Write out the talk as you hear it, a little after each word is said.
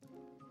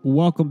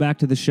Welcome back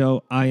to the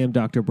show. I am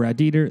Dr. Brad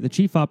Dieter, the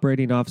Chief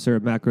Operating Officer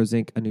at Macros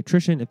Inc., a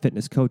nutrition and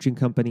fitness coaching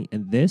company,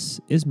 and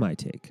this is My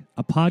Take,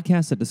 a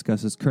podcast that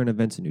discusses current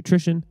events in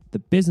nutrition, the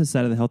business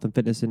side of the health and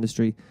fitness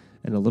industry,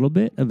 and a little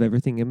bit of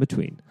everything in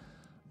between.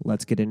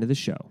 Let's get into the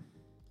show.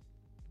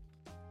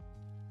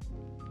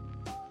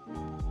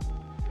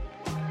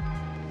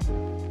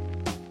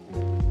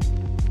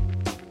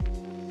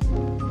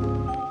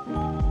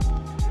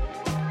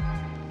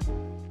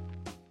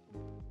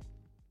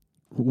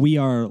 We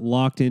are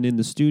locked in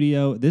the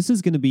studio. This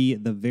is going to be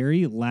the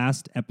very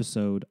last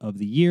episode of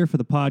the year for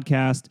the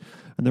podcast,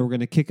 and then we're going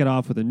to kick it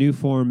off with a new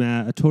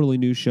format, a totally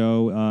new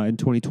show in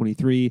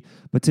 2023.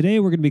 But today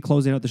we're going to be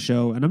closing out the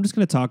show, and I'm just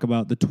going to talk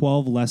about the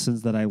 12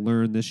 lessons that I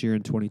learned this year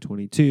in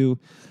 2022.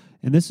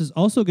 And this is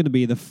also going to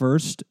be the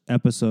first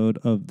episode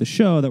of the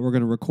show that we're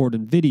going to record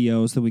in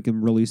video so that we can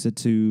release it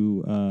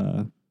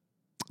to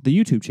the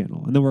YouTube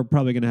channel. And then we're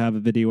probably going to have a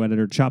video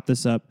editor chop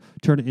this up,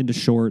 turn it into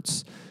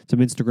shorts, some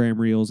Instagram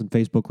reels and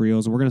Facebook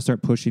reels. And we're going to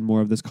start pushing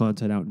more of this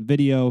content out in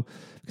video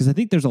because I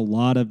think there's a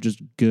lot of just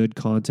good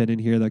content in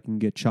here that can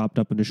get chopped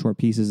up into short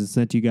pieces and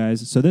sent to you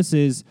guys. So this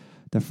is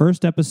the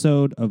first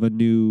episode of a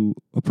new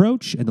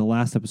approach and the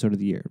last episode of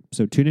the year.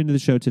 So tune into the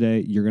show today.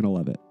 You're going to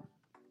love it.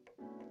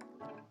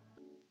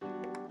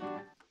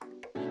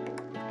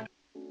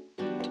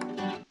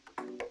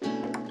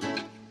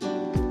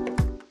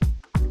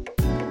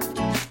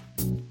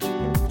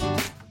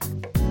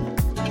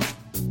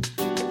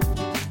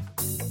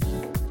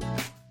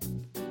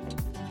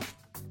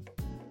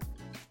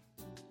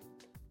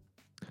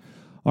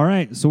 All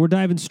right, so we're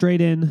diving straight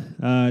in.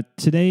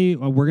 Today,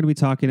 we're going to be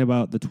talking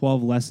about the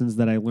 12 lessons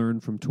that I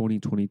learned from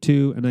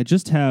 2022, and I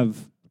just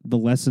have the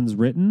lessons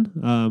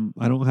written.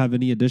 I don't have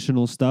any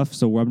additional stuff,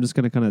 so I'm just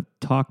going to kind of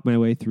talk my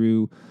way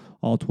through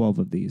all 12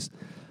 of these.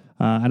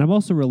 And I'm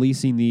also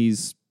releasing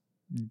these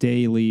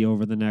daily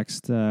over the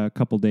next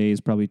couple days,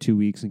 probably 2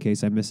 weeks in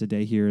case I miss a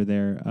day here or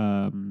there,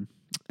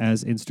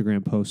 as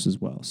Instagram posts as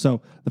well.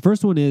 So the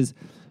first one is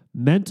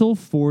mental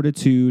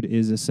fortitude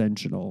is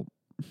essential.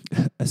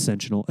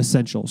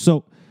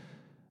 So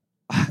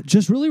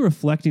just really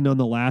reflecting on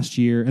the last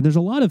year, and there's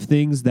a lot of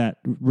things that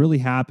really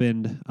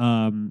happened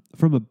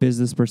from a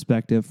business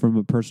perspective, from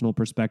a personal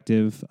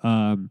perspective,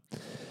 that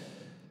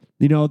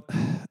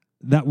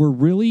were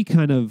really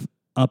kind of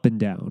up and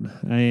down.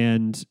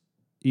 And,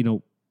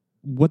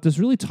 what this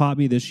really taught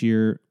me this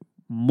year,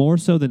 more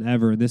so than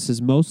ever, and this is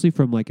mostly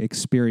from like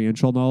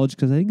experiential knowledge,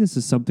 because I think this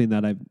is something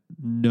that I've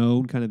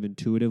known kind of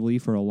intuitively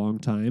for a long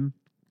time,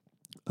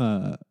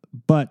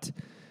 but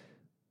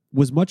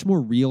was much more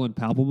real and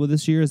palpable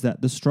this year, is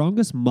that the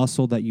strongest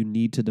muscle that you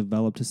need to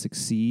develop to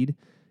succeed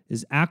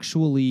is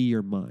actually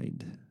your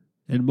mind.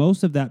 And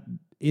most of that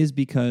is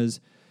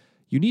because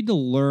you need to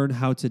learn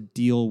how to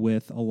deal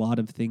with a lot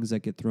of things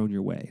that get thrown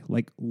your way.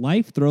 Like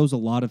life throws a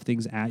lot of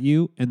things at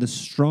you, and the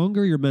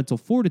stronger your mental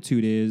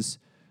fortitude is,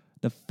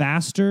 the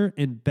faster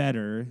and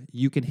better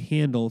you can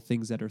handle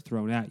things that are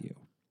thrown at you.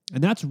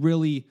 And that's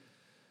really,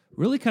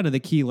 really kind of the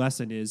key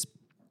lesson is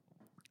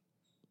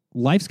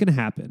life's going to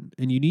happen,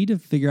 and you need to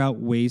figure out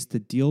ways to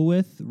deal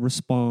with,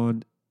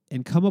 respond,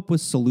 and come up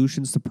with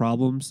solutions to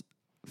problems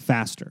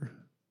faster.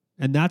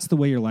 And that's the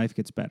way your life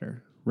gets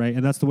better, right?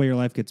 And that's the way your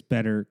life gets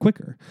better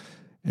quicker.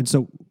 And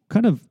so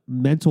kind of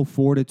mental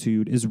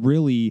fortitude is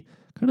really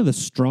kind of the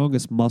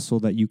strongest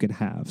muscle that you can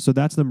have. So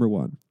that's number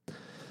one.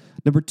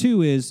 Number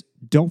two is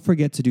don't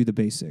forget to do the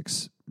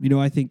basics.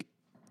 I think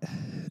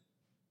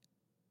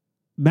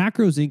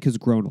Macros Inc. has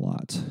grown a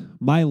lot.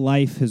 My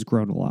life has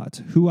grown a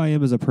lot. Who I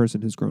am as a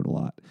person has grown a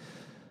lot.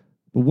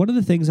 But one of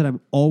the things that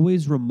I'm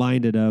always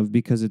reminded of,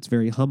 because it's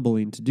very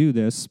humbling to do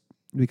this,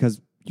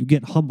 because you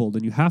get humbled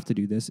and you have to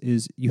do this,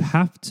 is you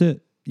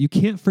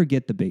can't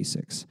forget the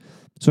basics.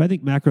 So I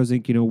think Macros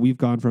Inc., we've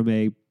gone from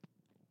a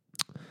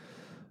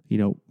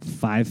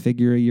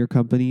 5-figure a year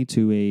company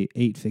to a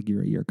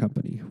 8-figure a year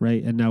company,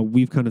 right? And now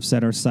we've kind of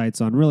set our sights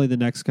on really the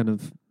next kind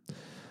of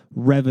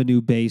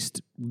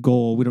revenue-based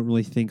goal. We don't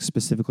really think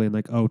specifically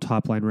in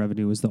top line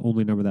revenue is the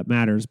only number that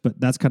matters, but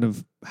that's kind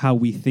of how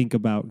we think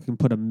about, we can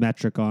put a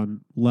metric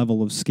on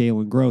level of scale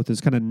and growth, is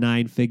kind of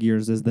 9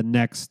 figures as the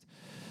next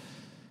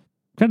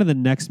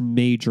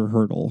major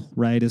hurdle,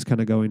 right? Is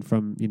kind of going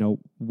from,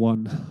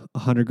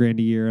 $100,000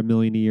 a year, $1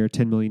 million a year,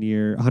 $10 million a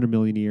year, $100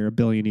 million a year, $1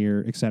 billion a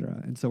year, et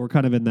cetera. And so we're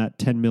kind of in that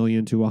 10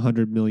 million to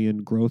 100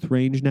 million growth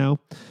range now.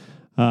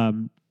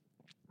 And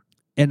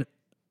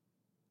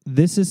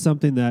this is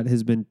something that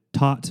has been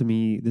taught to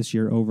me this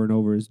year over and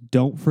over, is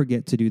don't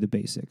forget to do the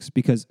basics,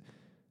 because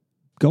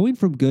going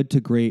from good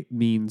to great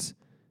means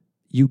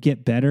you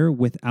get better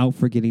without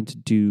forgetting to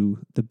do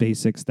the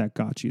basics that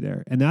got you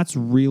there. And that's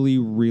really,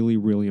 really,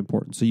 really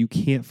important. So you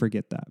can't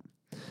forget that,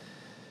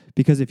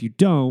 because if you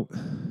don't,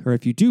 or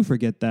if you do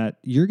forget that,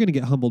 you're going to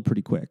get humbled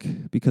pretty quick,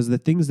 because the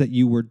things that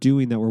you were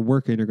doing that were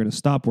working are going to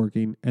stop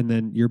working, and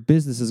then your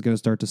business is going to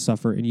start to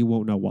suffer and you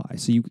won't know why.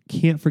 So you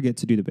can't forget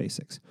to do the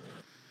basics.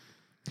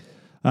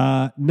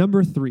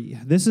 Number 3,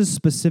 this is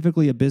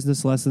specifically a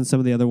business lesson. Some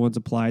of the other ones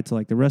apply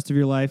to the rest of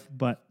your life,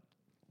 but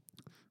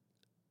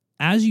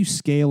as you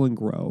scale and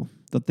grow,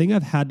 the thing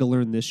I've had to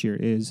learn this year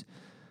is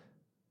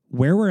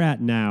where we're at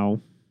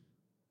now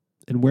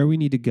and where we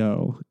need to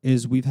go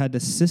is we've had to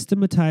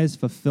systematize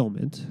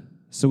fulfillment.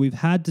 So we've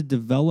had to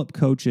develop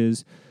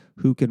coaches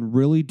who can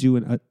really do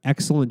an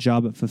excellent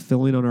job at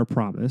fulfilling on our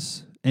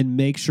promise and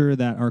make sure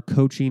that our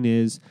coaching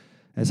is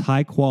as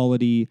high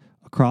quality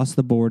across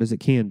the board as it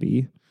can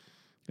be,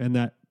 and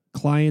that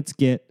clients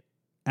get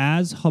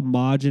as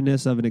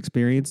homogenous of an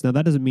experience. Now,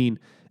 that doesn't mean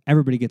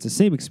everybody gets the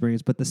same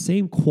experience, but the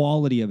same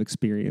quality of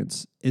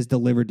experience is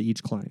delivered to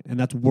each client, and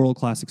that's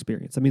world-class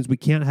experience. That means we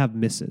can't have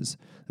misses.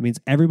 That means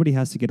everybody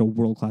has to get a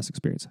world-class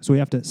experience. So we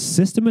have to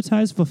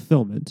systematize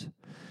fulfillment,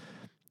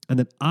 and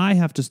then I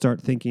have to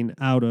start thinking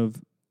out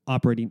of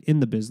operating in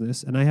the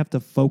business, and I have to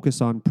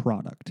focus on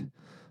product.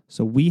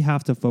 So we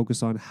have to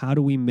focus on how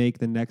do we make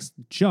the next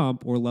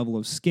jump or level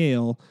of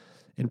scale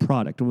in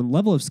product. And when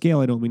level of scale,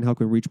 I don't mean how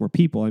can we reach more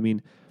people. I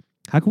mean,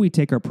 how can we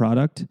take our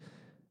product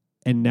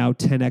and now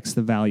 10x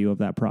the value of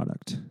that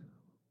product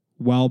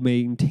while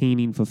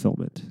maintaining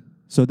fulfillment?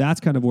 So that's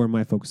kind of where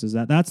my focus is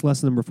at. That's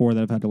lesson number 4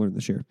 that I've had to learn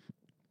this year.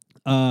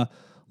 That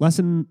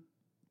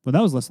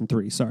was lesson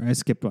 3. Sorry, I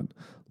skipped one.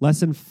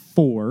 Lesson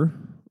 4,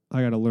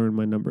 I got to learn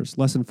my numbers.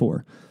 Lesson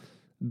 4,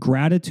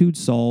 gratitude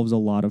solves a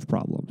lot of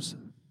problems.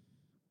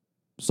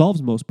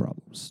 Solves most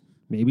problems.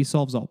 Maybe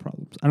solves all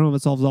problems. I don't know if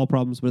it solves all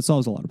problems, but it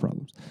solves a lot of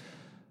problems.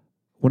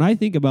 When I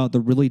think about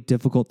the really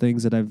difficult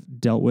things that I've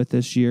dealt with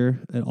this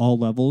year at all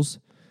levels,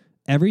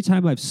 every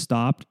time I've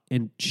stopped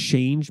and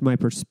changed my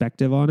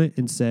perspective on it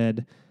and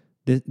said,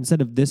 instead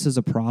of this is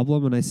a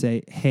problem, and I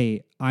say,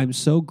 hey, I'm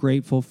so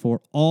grateful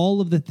for all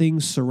of the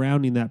things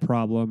surrounding that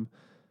problem,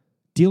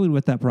 dealing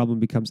with that problem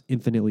becomes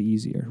infinitely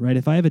easier, right?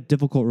 If I have a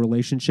difficult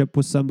relationship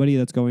with somebody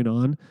that's going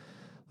on,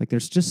 like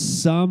there's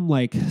just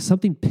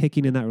something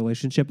picking in that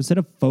relationship, instead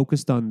of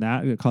focused on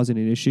that and causing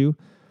an issue,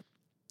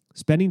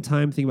 spending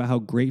time thinking about how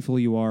grateful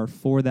you are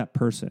for that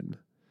person,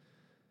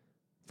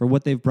 for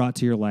what they've brought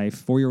to your life,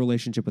 for your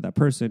relationship with that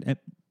person, it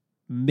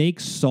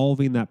makes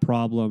solving that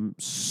problem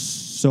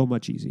so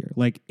much easier,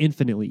 like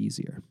infinitely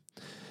easier.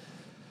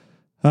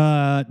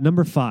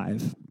 Number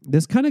 5,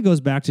 this kind of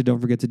goes back to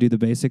don't forget to do the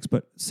basics,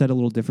 but said a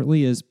little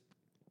differently, is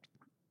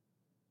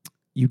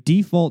you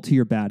default to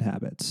your bad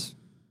habits.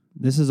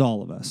 This is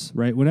all of us,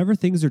 right? Whenever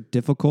things are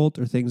difficult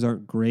or things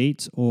aren't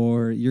great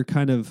or you're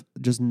kind of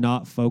just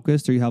not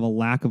focused or you have a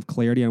lack of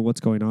clarity on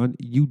what's going on,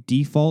 you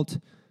default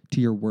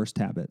to your worst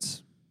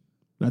habits.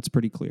 That's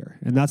pretty clear.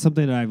 And that's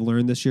something that I've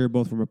learned this year,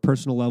 both from a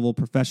personal level,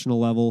 professional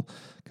level,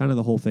 kind of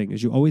the whole thing,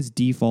 is you always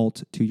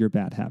default to your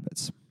bad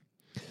habits.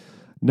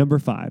 Number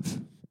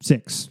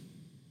 6.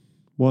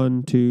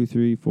 1, 2,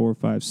 3, 4,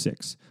 5,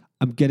 6.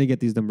 I'm going to get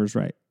these numbers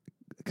right,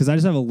 because I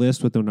just have a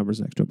list with no numbers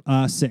next to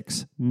them.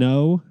 6.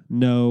 No,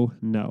 no,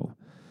 no.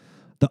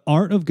 The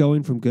art of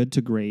going from good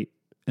to great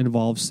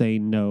involves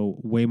saying no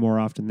way more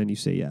often than you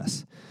say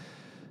yes.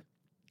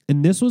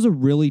 And this was a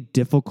really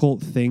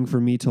difficult thing for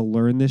me to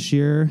learn this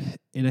year.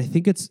 And I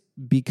think it's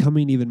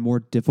becoming even more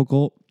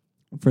difficult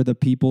for the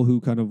people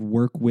who kind of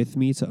work with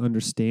me to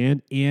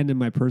understand. And in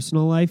my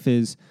personal life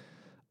is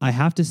I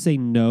have to say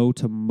no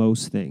to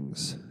most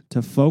things.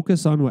 To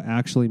focus on what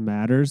actually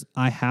matters,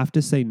 I have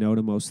to say no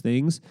to most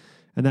things.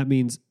 And that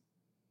means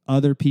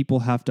other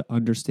people have to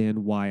understand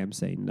why I'm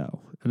saying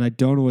no. And I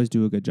don't always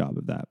do a good job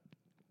of that.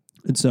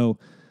 And so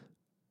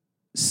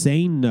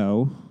saying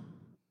no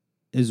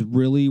is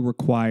really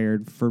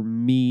required for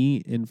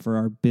me and for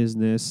our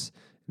business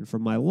and for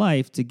my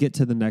life to get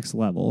to the next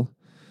level.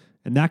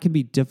 And that can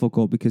be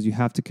difficult because you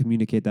have to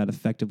communicate that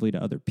effectively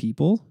to other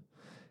people,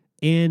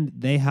 and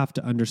they have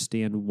to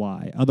understand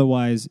why.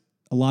 Otherwise,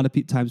 a lot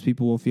of times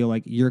people will feel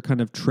like you're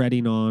kind of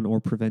treading on or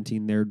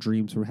preventing their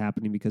dreams from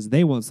happening because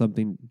they want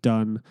something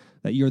done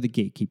that you're the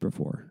gatekeeper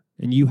for.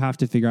 And you have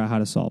to figure out how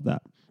to solve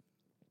that.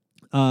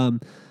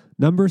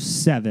 Number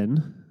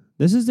 7,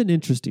 this is an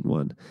interesting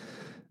one.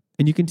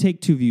 And you can take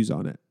 2 views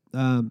on it.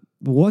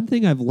 One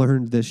thing I've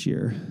learned this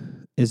year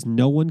is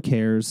no one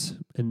cares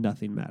and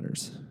nothing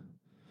matters.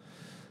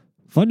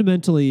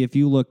 Fundamentally, if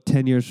you look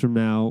 10 years from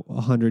now,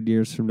 100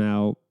 years from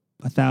now,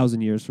 1,000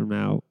 years from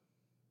now,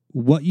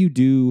 what you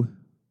do,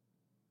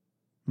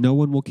 no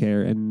one will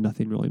care and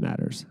nothing really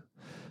matters.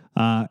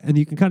 And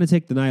you can kind of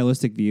take the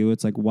nihilistic view.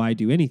 It's like, why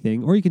do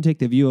anything? Or you can take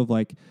the view of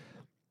like,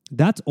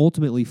 that's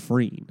ultimately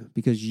freeing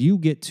because you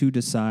get to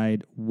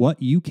decide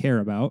what you care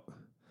about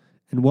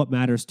and what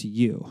matters to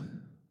you.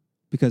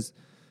 Because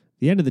at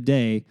the end of the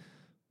day,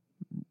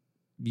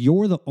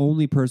 you're the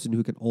only person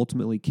who can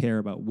ultimately care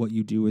about what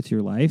you do with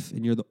your life,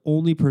 and you're the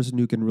only person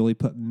who can really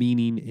put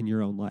meaning in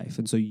your own life.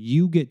 And so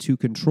you get to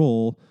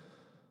control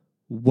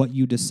what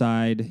you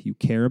decide you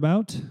care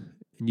about,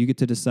 and you get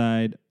to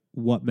decide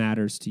what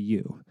matters to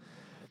you.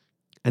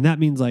 And that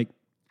means like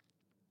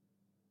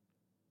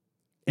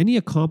any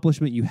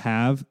accomplishment you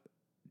have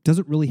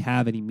doesn't really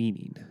have any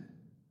meaning.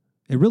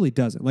 It really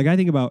doesn't. Like I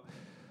think about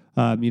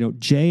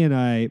Jay and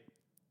I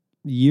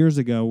years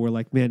ago were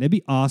like, man, it'd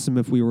be awesome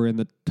if we were in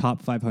the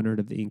top 500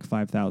 of the Inc.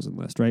 5000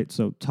 list, right?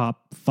 So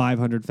top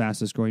 500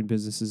 fastest growing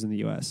businesses in the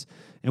U.S.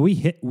 And we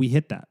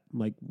hit that.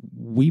 Like,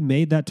 we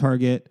made that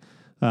target.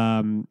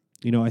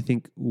 I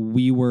think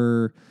we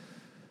were,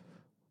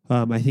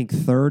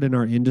 third in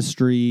our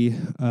industry,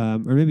 or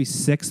maybe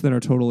sixth in our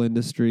total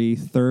industry,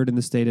 third in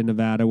the state of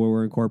Nevada where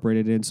we're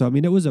incorporated in. So, I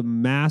mean, it was a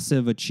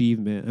massive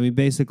achievement. I mean,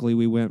 basically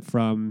we went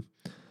from,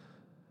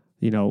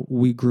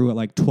 we grew at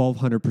like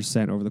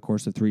 1,200% over the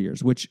course of 3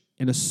 years, which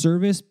in a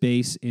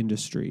service-based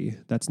industry,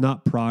 that's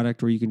not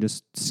product where you can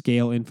just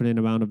scale infinite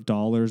amount of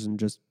dollars and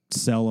just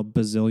sell a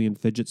bazillion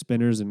fidget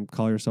spinners and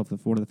call yourself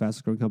one of the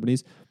fastest growing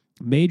companies.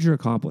 Major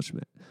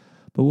accomplishment.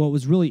 But what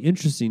was really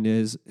interesting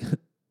is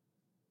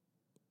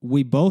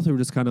we both were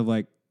just kind of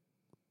like,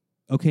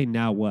 okay,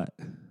 now what?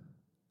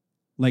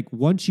 Like,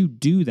 once you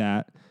do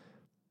that,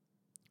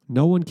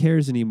 no one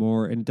cares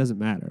anymore and it doesn't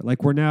matter.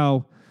 Like, we're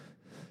now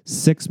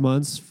 6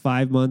 months,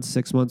 5 months,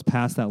 6 months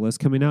past that list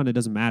coming out, and it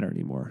doesn't matter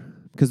anymore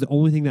because the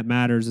only thing that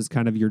matters is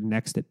kind of your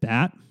next at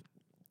bat.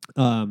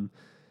 And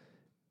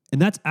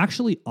that's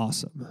actually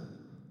awesome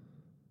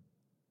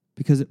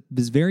because it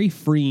is very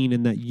freeing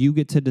in that you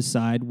get to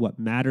decide what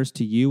matters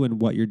to you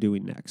and what you're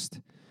doing next.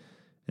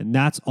 And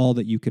that's all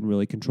that you can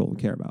really control and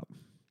care about.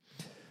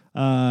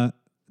 I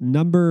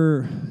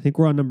think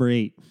we're on number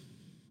 8.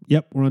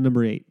 Yep, we're on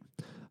number 8.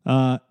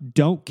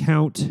 Don't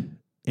count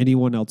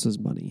anyone else's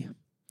money.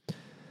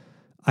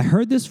 I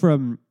heard this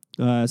from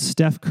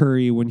Steph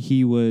Curry when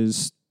he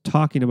was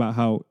talking about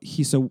how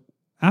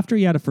after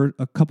he had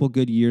a couple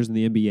good years in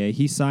the NBA,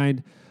 he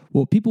signed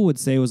what people would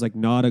say was like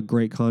not a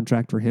great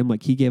contract for him.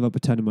 Like, he gave up a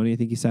ton of money. I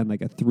think he signed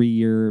like a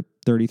 3-year,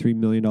 $33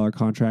 million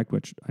contract,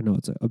 which I know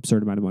it's an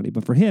absurd amount of money.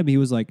 But for him, he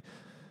was like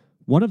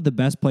one of the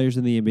best players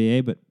in the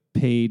NBA, but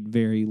paid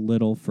very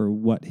little for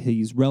what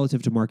he's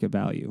relative to market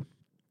value.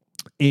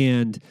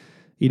 And,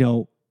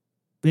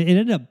 it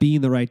ended up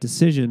being the right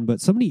decision,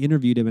 but somebody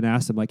interviewed him and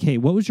asked him, like, hey,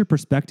 what was your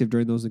perspective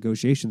during those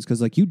negotiations?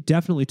 Because, like, you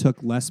definitely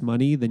took less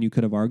money than you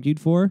could have argued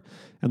for.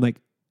 And,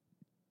 like,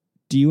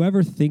 do you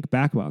ever think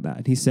back about that?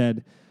 And he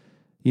said,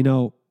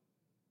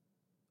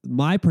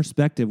 my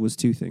perspective was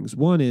 2 things.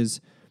 One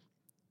is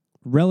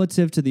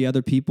relative to the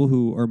other people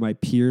who are my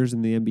peers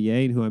in the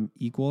NBA and who I'm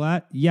equal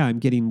at. Yeah, I'm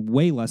getting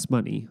way less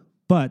money,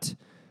 but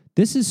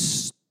this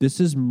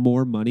is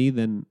more money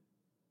than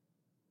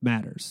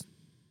matters.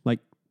 Like,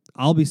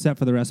 I'll be set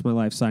for the rest of my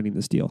life signing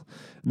this deal.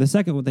 And the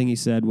second one thing he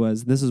said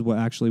was, this is what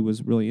actually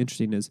was really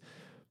interesting, is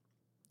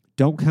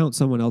don't count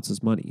someone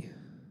else's money.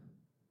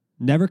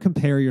 Never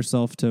compare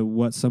yourself to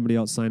what somebody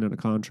else signed on a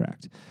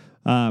contract.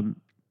 And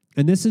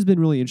this has been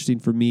really interesting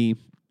for me.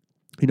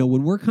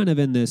 When we're kind of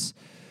in this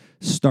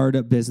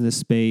startup business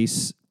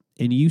space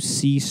and you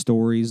see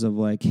stories of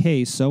like,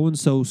 hey,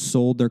 so-and-so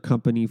sold their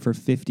company for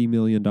 $50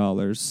 million.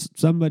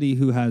 Somebody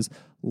who has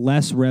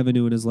less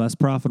revenue and is less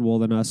profitable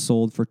than us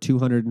sold for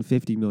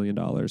 $250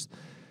 million.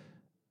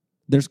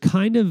 There's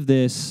kind of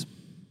this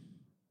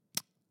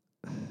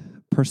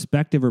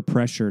perspective or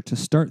pressure to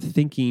start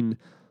thinking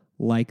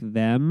like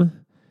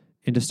them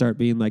and to start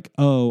being like,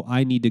 oh,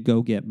 I need to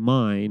go get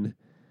mine.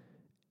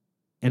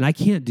 And I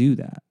can't do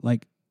that.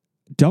 Like,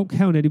 don't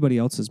count anybody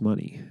else's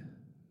money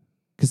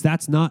because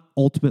that's not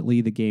ultimately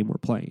the game we're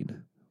playing.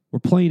 We're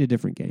playing a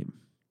different game.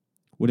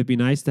 Would it be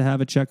nice to have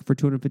a check for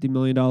 $250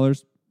 million?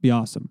 Be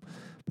awesome.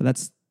 But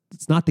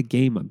it's not the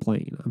game I'm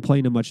playing. I'm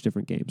playing a much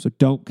different game. So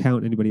don't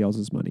count anybody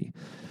else's money.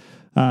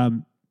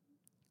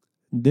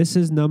 This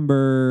is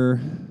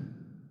number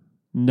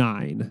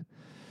 9.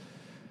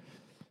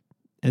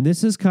 And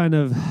this is kind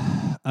of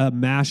a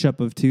mashup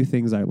of 2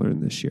 things I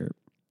learned this year.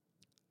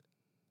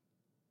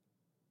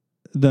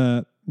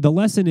 The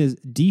lesson is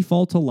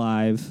default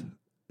alive,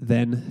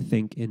 then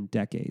think in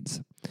decades.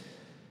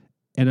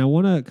 And I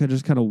want to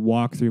just kind of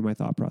walk through my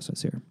thought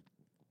process here.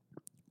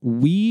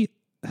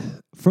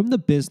 From the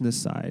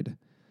business side,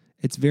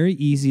 it's very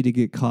easy to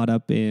get caught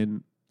up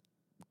in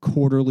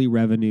quarterly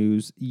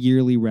revenues,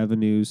 yearly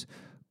revenues,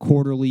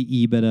 quarterly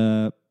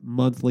EBITDA,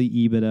 monthly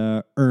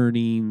EBITDA,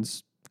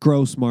 earnings,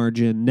 gross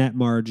margin, net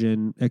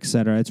margin,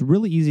 etc. It's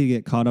really easy to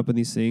get caught up in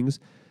these things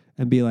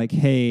and be like,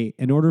 hey,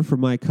 in order for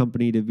my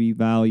company to be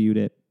valued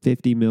at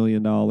 $50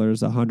 million,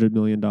 $100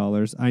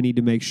 million, I need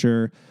to make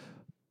sure,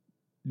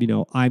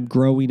 I'm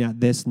growing at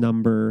this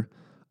number.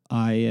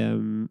 I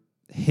am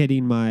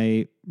hitting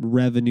my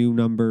revenue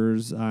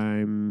numbers.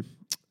 I'm,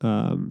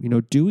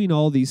 doing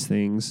all these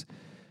things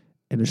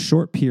in a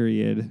short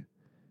period.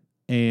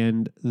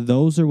 And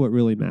those are what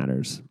really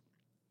matters.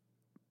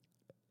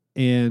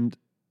 And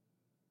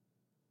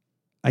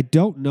I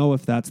don't know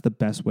if that's the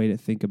best way to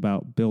think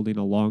about building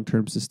a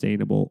long-term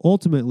sustainable,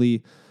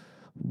 ultimately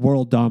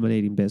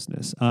world-dominating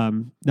business.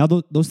 Now,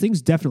 those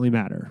things definitely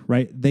matter,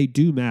 right? They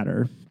do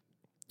matter.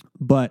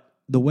 But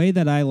the way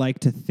that I like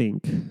to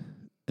think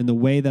and the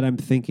way that I'm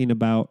thinking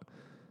about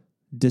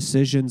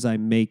decisions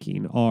I'm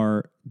making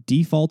are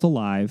default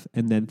alive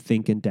and then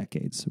think in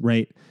decades,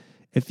 right?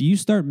 If you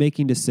start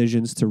making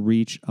decisions to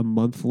reach a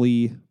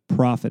monthly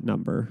profit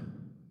number,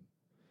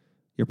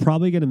 you're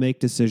probably going to make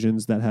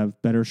decisions that have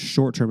better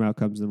short-term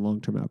outcomes than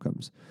long-term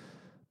outcomes.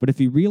 But if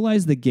you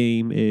realize the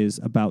game is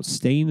about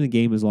staying in the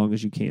game as long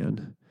as you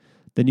can,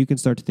 then you can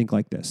start to think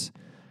like this.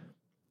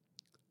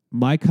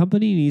 My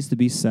company needs to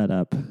be set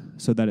up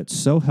so that it's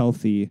so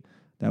healthy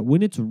that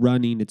when it's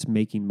running, it's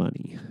making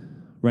money,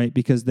 right?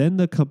 Because then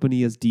the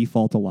company is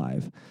default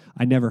alive.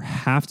 I never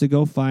have to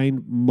go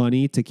find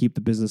money to keep the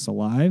business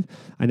alive.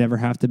 I never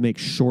have to make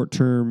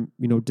short-term,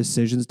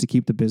 decisions to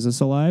keep the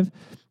business alive.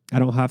 I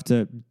don't have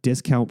to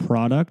discount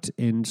product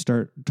and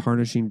start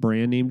tarnishing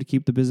brand name to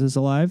keep the business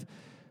alive.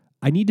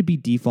 I need to be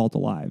default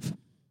alive.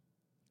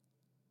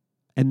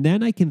 And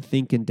then I can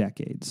think in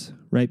decades,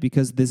 right?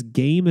 Because this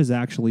game is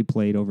actually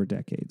played over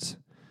decades.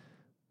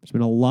 There's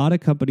been a lot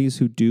of companies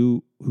who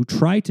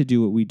try to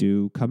do what we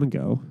do come and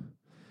go.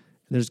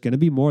 There's going to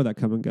be more that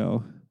come and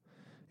go.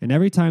 And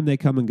every time they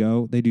come and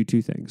go, they do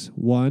two things.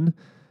 One,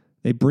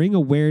 they bring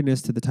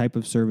awareness to the type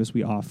of service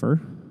we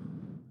offer.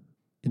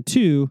 And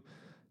two,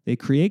 they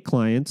create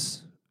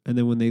clients. And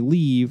then when they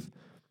leave,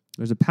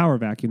 there's a power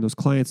vacuum. Those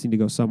clients need to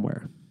go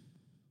somewhere.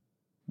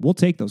 We'll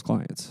take those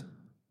clients.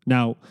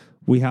 Now,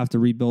 we have to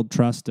rebuild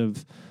trust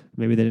of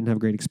maybe they didn't have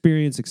great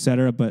experience, et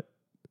cetera, but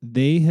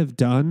they have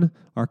done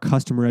our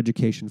customer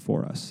education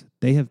for us.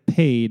 They have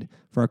paid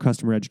for our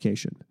customer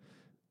education,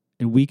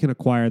 and we can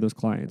acquire those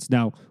clients.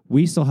 Now,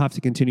 we still have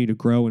to continue to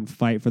grow and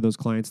fight for those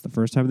clients the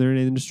first time they're in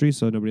the industry,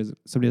 so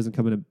somebody doesn't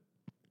come in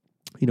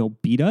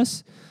and beat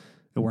us,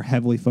 and we're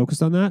heavily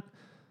focused on that.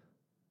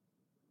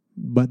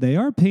 But they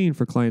are paying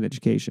for client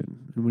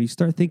education, and when you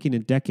start thinking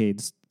in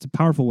decades, it's a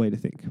powerful way to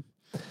think.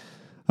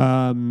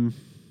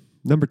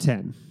 Number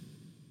 10.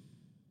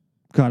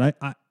 God,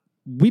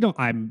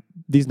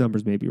 these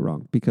numbers may be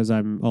wrong because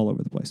I'm all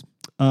over the place.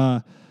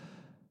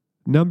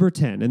 Number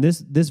 10, and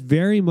this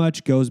very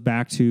much goes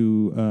back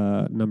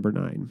to number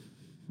 9.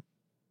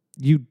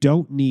 You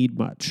don't need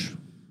much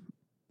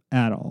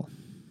at all.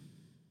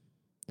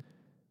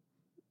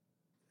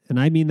 And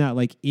I mean that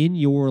like in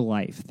your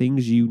life,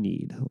 things you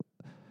need.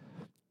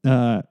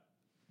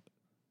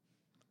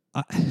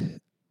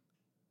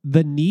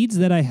 The needs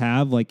that I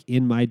have like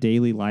in my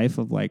daily life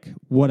of like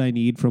what I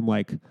need from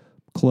like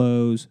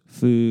clothes,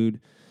 food,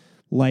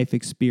 life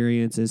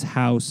experiences,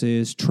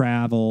 houses,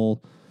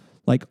 travel,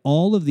 like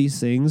all of these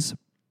things,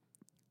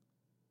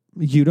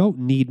 you don't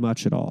need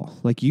much at all.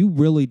 Like you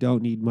really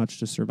don't need much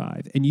to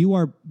survive. And you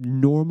are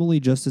normally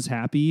just as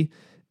happy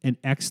in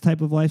X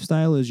type of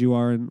lifestyle as you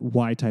are in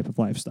Y type of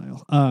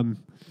lifestyle.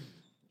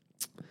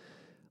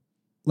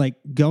 Like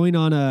going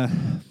on a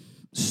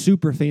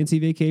super fancy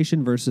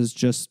vacation versus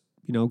just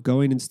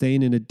going and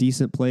staying in a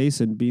decent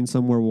place and being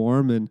somewhere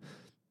warm and,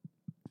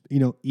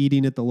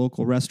 eating at the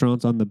local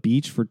restaurants on the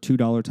beach for $2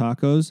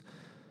 tacos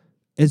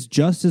is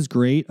just as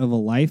great of a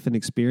life and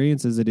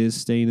experience as it is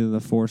staying in the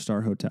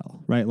 4-star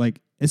hotel, right?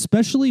 Like,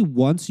 especially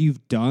once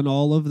you've done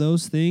all of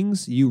those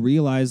things, you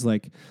realize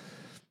like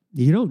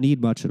you don't need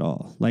much at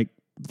all. Like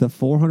the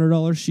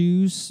 $400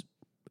 shoes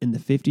and the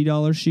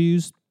 $50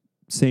 shoes,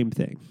 same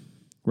thing,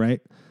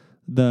 right?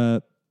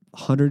 The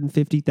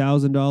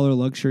 $150,000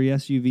 luxury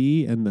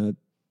SUV and the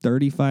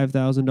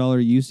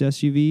 $35,000 used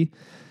SUV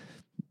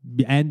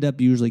end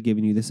up usually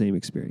giving you the same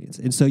experience.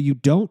 And so you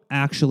don't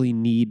actually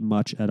need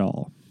much at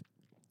all.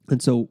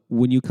 And so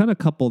when you kind of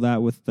couple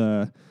that with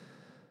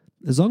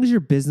as long as your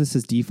business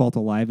is default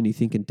alive and you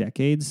think in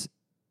decades,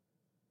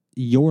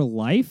 your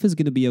life is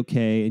going to be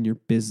okay and your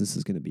business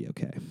is going to be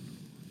okay.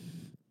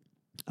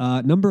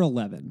 Number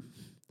 11,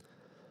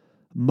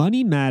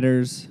 money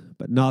matters,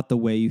 but not the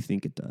way you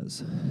think it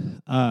does.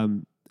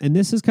 And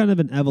this is kind of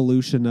an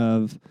evolution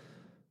of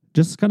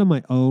just kind of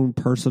my own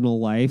personal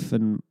life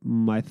and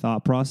my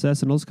thought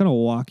process. And I'll just kind of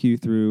walk you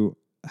through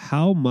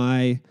how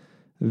my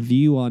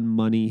view on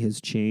money has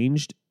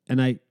changed.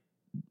 And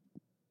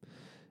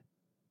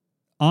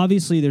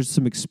obviously there's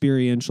some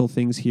experiential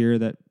things here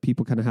that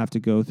people kind of have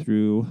to go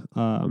through.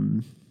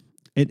 And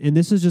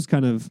this is just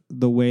kind of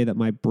the way that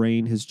my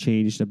brain has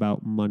changed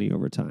about money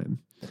over time.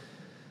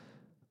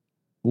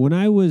 When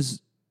I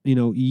was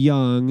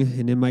young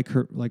and in my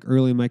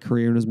early in my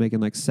career and was making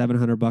like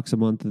 $700 a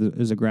month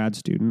as a grad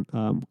student.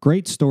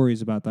 Great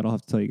stories about that. I'll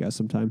have to tell you guys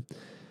sometime.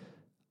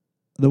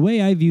 The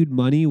way I viewed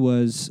money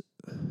was,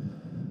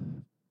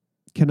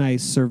 can I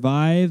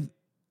survive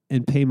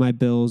and pay my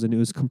bills? And it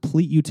was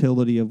complete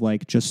utility of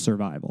like just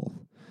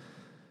survival.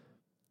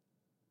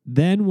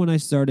 Then when I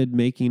started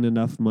making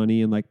enough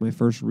money and like my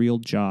first real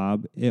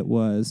job, it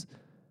was,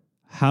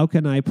 how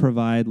can I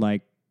provide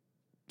like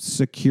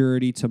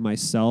security to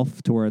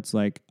myself to where it's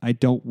like, I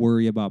don't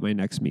worry about my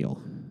next meal.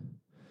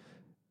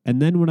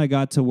 And then when I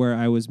got to where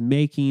I was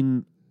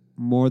making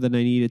more than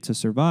I needed to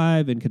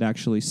survive and could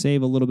actually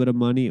save a little bit of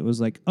money, it was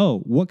like, oh,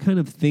 what kind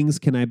of things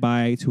can I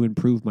buy to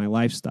improve my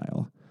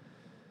lifestyle?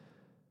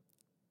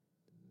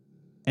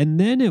 And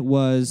then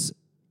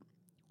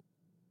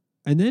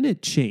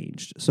it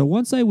changed. So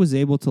once I was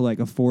able to like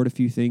afford a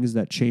few things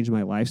that changed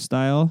my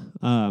lifestyle,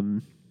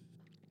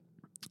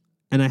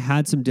 and I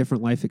had some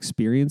different life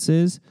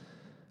experiences,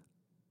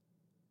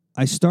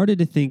 I started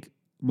to think,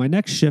 my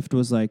next shift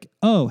was like,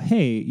 oh,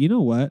 hey, you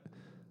know what?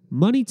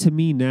 Money to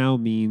me now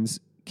means,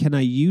 can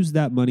I use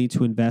that money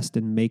to invest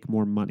and make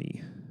more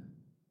money?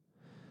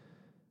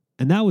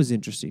 And that was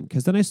interesting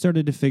because then I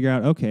started to figure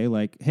out, okay,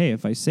 like, hey,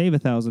 if I save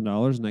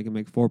 $1,000 and I can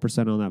make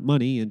 4% on that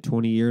money in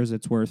 20 years,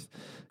 it's worth,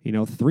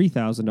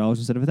 $3,000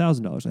 instead of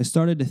 $1,000. I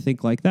started to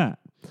think like that.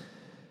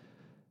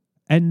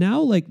 And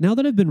now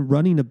that I've been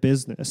running a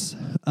business,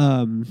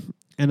 and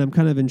I'm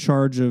kind of in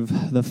charge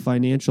of the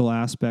financial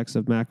aspects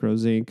of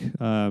Macros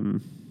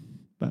Inc.,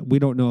 but we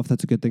don't know if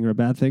that's a good thing or a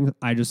bad thing.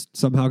 I just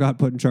somehow got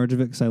put in charge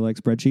of it because I like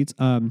spreadsheets.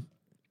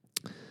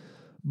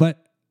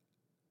 But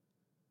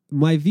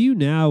my view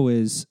now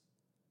is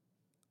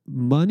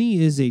money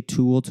is a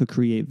tool to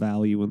create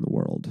value in the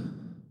world.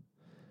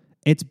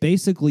 It's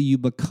basically you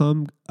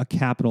become a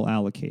capital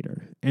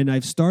allocator. And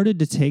I've started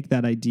to take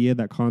that idea,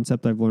 that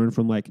concept I've learned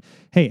from like,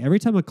 hey, every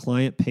time a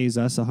client pays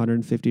us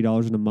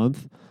 $150 in a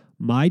month,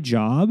 my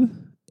job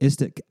is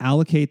to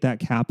allocate that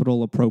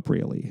capital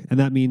appropriately. And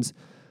that means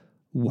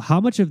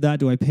how much of that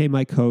do I pay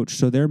my coach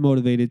so they're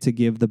motivated to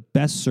give the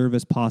best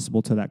service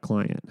possible to that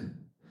client?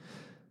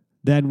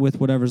 Then with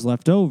whatever's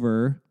left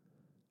over,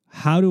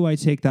 how do I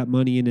take that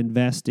money and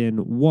invest in,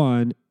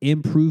 one,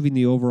 improving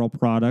the overall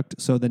product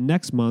so the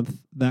next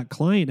month that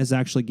client is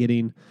actually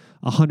getting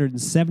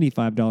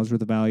 $175 worth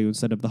of value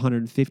instead of the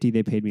 $150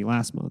 they paid me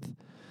last month?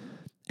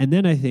 And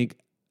then I think,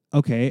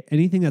 okay,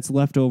 anything that's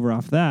left over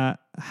off that,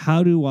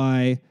 how do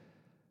I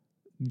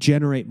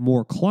generate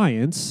more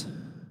clients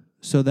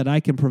so that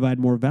I can provide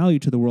more value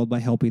to the world by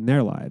helping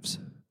their lives?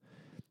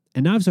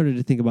 And now I've started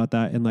to think about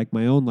that in like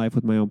my own life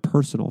with my own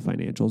personal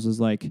financials is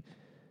like,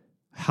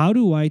 how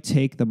do I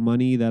take the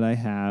money that I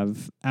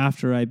have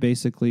after I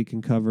basically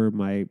can cover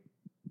my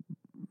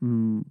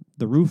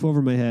the roof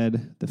over my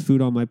head, the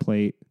food on my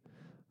plate,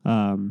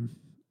 and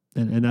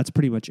that's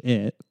pretty much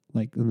it.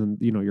 Like, and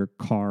then, your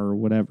car or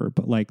whatever.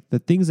 But like the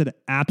things that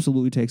it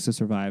absolutely takes to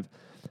survive,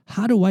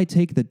 how do I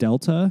take the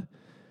delta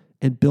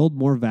and build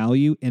more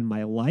value in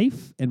my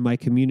life and my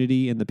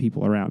community and the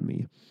people around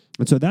me?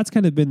 And so that's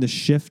kind of been the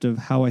shift of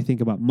how I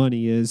think about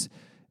money is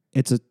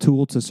it's a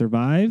tool to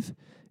survive.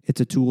 It's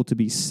a tool to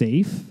be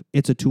safe.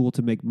 It's a tool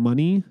to make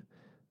money.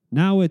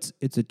 Now it's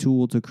a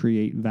tool to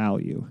create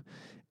value.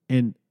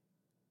 And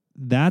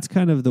that's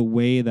kind of the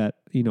way that,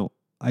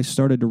 I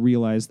started to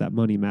realize that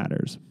money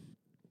matters.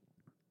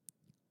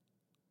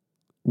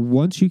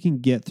 Once you can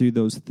get through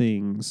those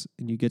things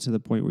and you get to the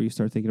point where you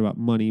start thinking about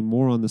money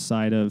more on the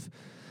side of,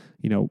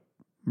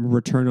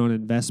 return on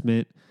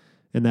investment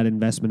and that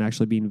investment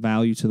actually being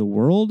value to the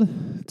world,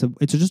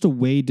 it's just a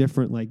way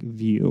different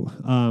view.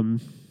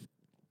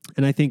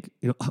 And I think,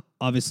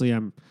 obviously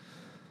I'm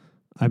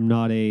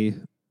not a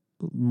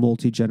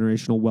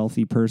multi-generational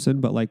wealthy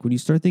person, but when you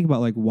start thinking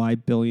about why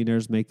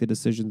billionaires make the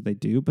decisions they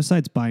do,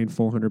 besides buying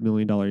 $400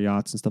 million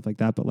yachts and stuff like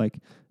that, but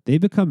they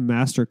become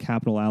master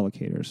capital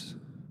allocators.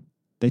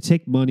 They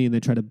take money and they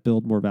try to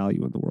build more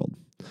value in the world.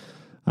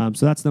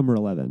 So that's number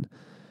 11.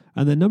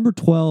 And then number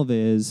 12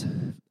 is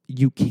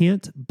you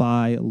can't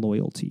buy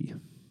loyalty.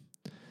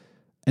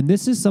 And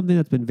this is something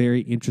that's been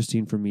very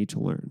interesting for me to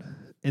learn.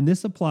 And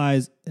this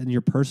applies in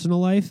your personal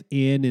life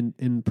and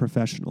in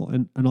professional.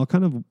 And I'll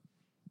kind of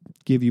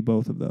give you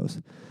both of those.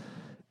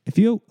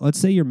 Let's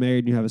say you're married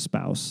and you have a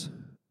spouse.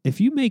 If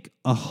you make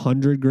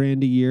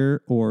 $100,000 a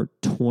year or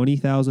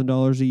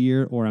 $20,000 a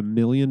year or $1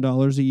 million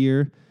a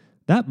year,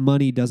 that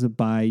money doesn't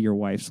buy your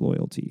wife's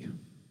loyalty.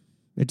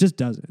 It just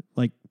doesn't.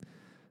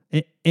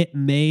 It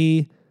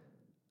may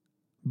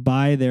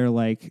buy their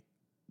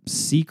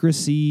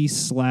secrecy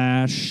 /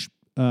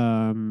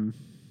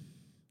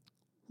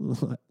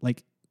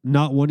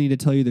 not wanting to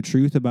tell you the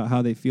truth about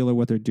how they feel or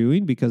what they're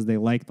doing because they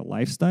like the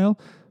lifestyle,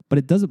 but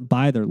it doesn't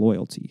buy their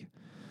loyalty.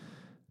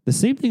 The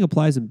same thing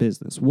applies in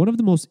business. One of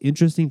the most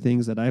interesting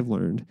things that I've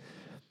learned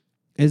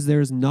is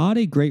there's not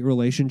a great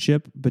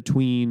relationship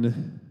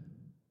between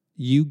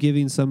you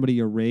giving somebody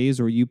a raise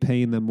or you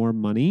paying them more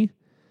money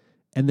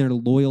and their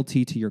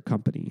loyalty to your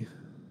company.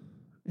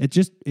 It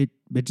just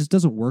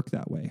doesn't work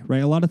that way,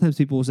 right? A lot of times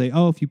people will say,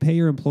 oh, if you pay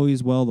your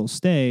employees well, they'll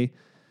stay.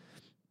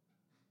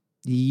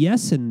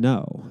 Yes and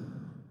no,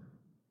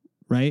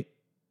 right?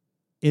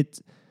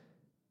 It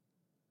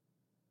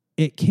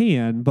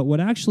can, but what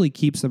actually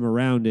keeps them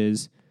around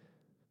is,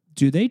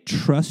 do they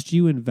trust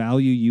you and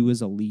value you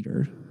as a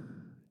leader?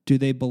 Do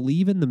they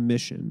believe in the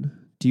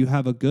mission? Do you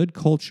have a good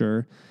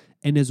culture?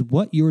 And is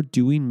what you're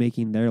doing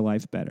making their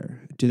life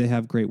better? Do they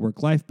have great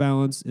work-life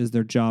balance? Is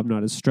their job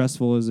not as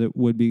stressful as it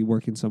would be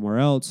working somewhere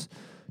else?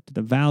 Do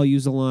the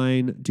values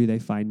align? Do they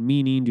find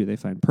meaning? Do they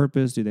find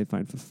purpose? Do they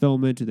find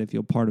fulfillment? Do they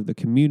feel part of the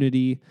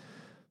community?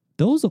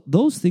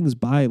 Those things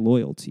buy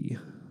loyalty.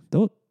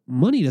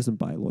 Money doesn't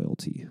buy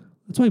loyalty.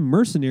 That's why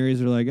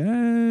mercenaries are like,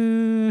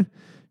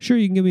 sure,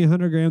 you can give me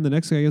 $100,000. The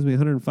next guy gives me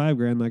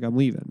 $105,000. I'm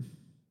leaving.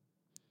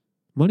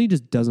 Money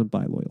just doesn't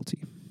buy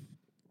loyalty.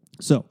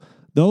 So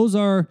those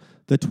are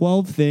the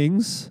 12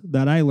 things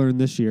that I learned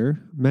this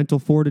year. Mental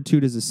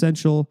fortitude is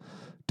essential.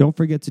 Don't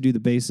forget to do the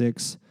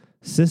basics.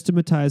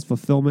 Systematize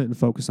fulfillment and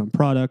focus on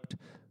product.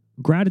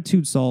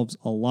 Gratitude solves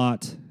a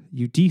lot.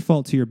 You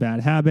default to your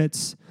bad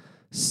habits.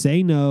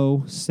 Say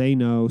no, say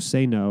no,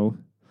 say no.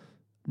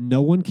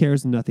 No one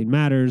cares and nothing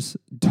matters.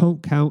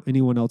 Don't count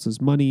anyone else's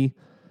money.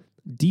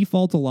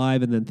 Default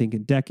alive and then think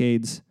in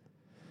decades.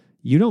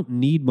 You don't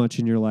need much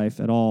in your life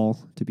at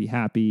all to be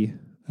happy.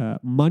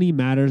 Money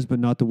matters, but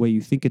not the way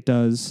you think it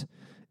does.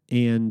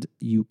 And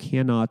you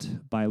cannot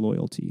buy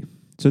loyalty.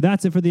 So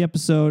that's it for the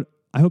episode.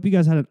 I hope you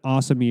guys had an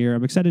awesome year.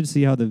 I'm excited to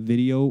see how the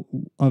video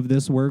of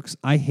this works.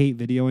 I hate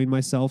videoing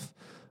myself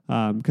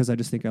because I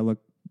just think I look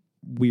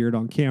weird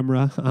on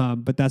camera,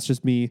 but that's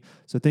just me.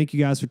 So thank you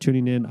guys for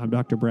tuning in. I'm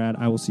Dr. Brad.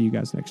 I will see you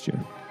guys next year.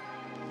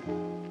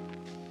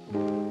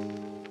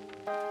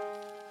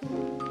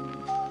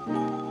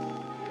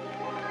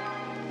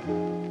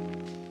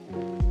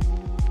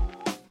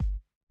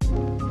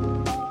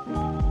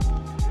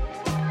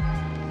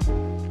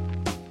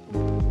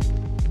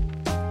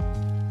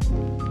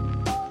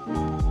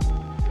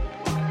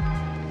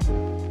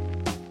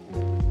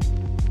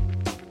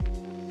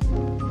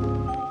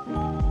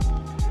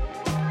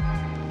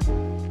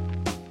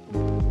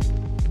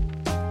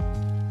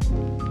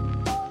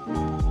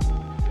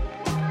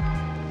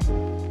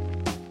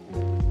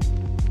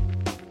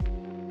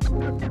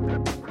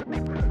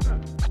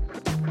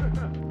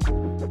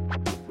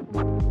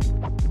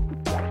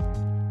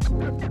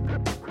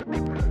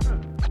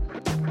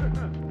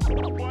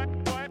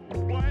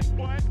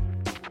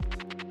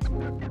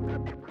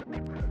 What?